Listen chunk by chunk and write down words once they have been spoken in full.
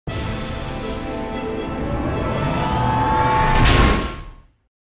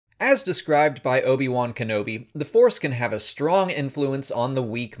As described by Obi-Wan Kenobi, the Force can have a strong influence on the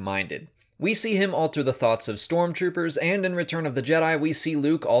weak-minded. We see him alter the thoughts of stormtroopers, and in Return of the Jedi, we see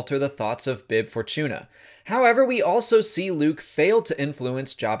Luke alter the thoughts of Bib Fortuna. However, we also see Luke fail to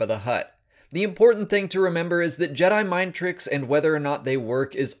influence Jabba the Hutt. The important thing to remember is that Jedi mind tricks and whether or not they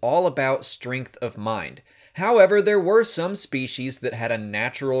work is all about strength of mind. However, there were some species that had a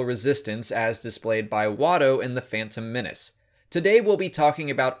natural resistance as displayed by Watto in The Phantom Menace. Today we'll be talking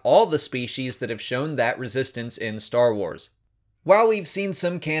about all the species that have shown that resistance in Star Wars. While we've seen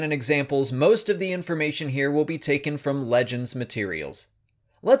some canon examples, most of the information here will be taken from Legends materials.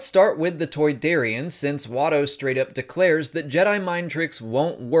 Let's start with the Toydarian, since Watto straight up declares that Jedi mind tricks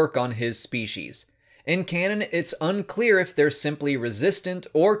won't work on his species. In canon, it's unclear if they're simply resistant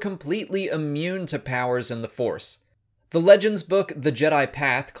or completely immune to powers in the Force. The Legends book, The Jedi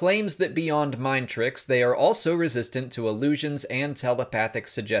Path, claims that beyond mind tricks, they are also resistant to illusions and telepathic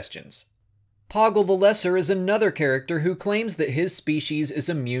suggestions. Poggle the Lesser is another character who claims that his species is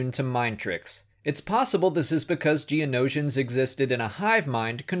immune to mind tricks. It's possible this is because Geonosians existed in a hive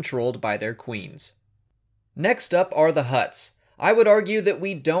mind controlled by their queens. Next up are the Hutts. I would argue that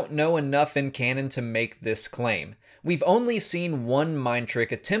we don't know enough in canon to make this claim. We've only seen one mind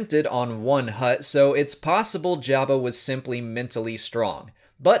trick attempted on one Hutt, so it's possible Jabba was simply mentally strong.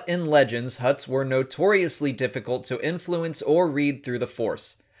 But in Legends, Hutts were notoriously difficult to influence or read through the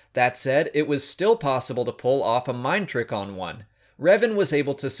Force. That said, it was still possible to pull off a mind trick on one. Revan was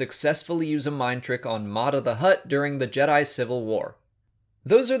able to successfully use a mind trick on Mata the Hutt during the Jedi Civil War.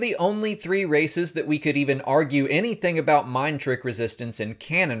 Those are the only three races that we could even argue anything about mind trick resistance in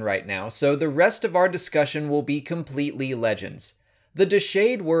canon right now, so the rest of our discussion will be completely Legends. The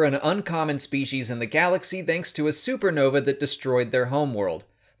Deshade were an uncommon species in the galaxy thanks to a supernova that destroyed their homeworld.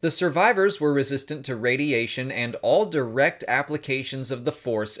 The survivors were resistant to radiation and all direct applications of the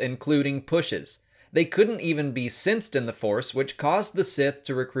Force, including pushes. They couldn't even be sensed in the Force, which caused the Sith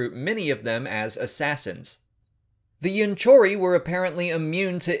to recruit many of them as assassins. The Yunchori were apparently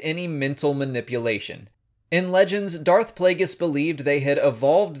immune to any mental manipulation. In Legends, Darth Plagueis believed they had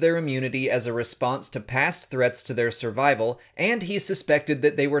evolved their immunity as a response to past threats to their survival, and he suspected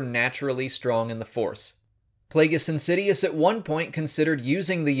that they were naturally strong in the Force. Plagueis and Sidious at one point considered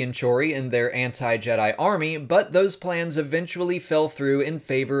using the Yunchori in their anti-Jedi army, but those plans eventually fell through in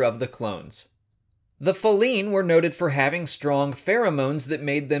favor of the clones. The Faline were noted for having strong pheromones that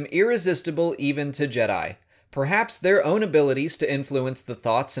made them irresistible even to Jedi. Perhaps their own abilities to influence the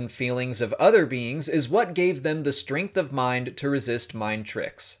thoughts and feelings of other beings is what gave them the strength of mind to resist mind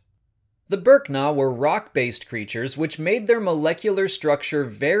tricks. The Burkna were rock-based creatures, which made their molecular structure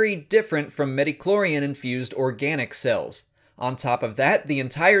very different from midichlorian-infused organic cells. On top of that, the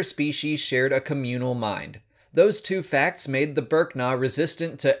entire species shared a communal mind. Those two facts made the Burkna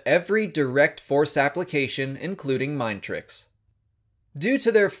resistant to every direct Force application, including mind tricks. Due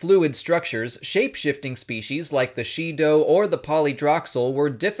to their fluid structures, shape-shifting species like the Shido or the Polydroxel were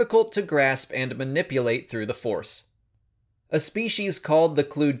difficult to grasp and manipulate through the Force. A species called the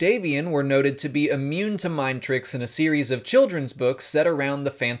Cludavian were noted to be immune to mind tricks in a series of children's books set around the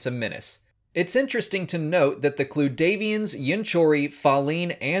Phantom Menace. It's interesting to note that the Cludavians, Yunchori,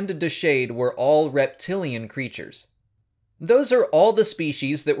 Faline, and Deshade were all reptilian creatures. Those are all the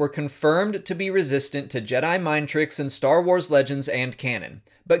species that were confirmed to be resistant to Jedi mind tricks in Star Wars Legends and canon.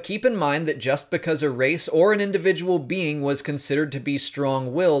 But keep in mind that just because a race or an individual being was considered to be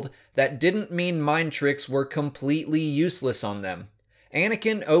strong-willed, that didn't mean mind tricks were completely useless on them.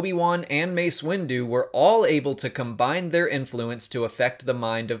 Anakin, Obi-Wan, and Mace Windu were all able to combine their influence to affect the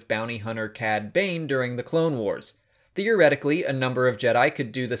mind of bounty hunter Cad Bane during the Clone Wars. Theoretically, a number of Jedi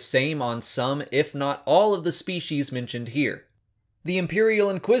could do the same on some, if not all, of the species mentioned here. The Imperial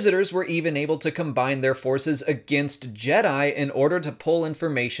Inquisitors were even able to combine their forces against Jedi in order to pull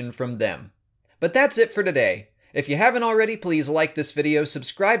information from them. But that's it for today. If you haven't already, please like this video,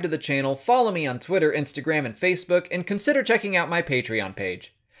 subscribe to the channel, follow me on Twitter, Instagram, and Facebook, and consider checking out my Patreon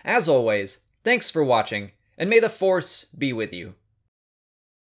page. As always, thanks for watching, and may the Force be with you.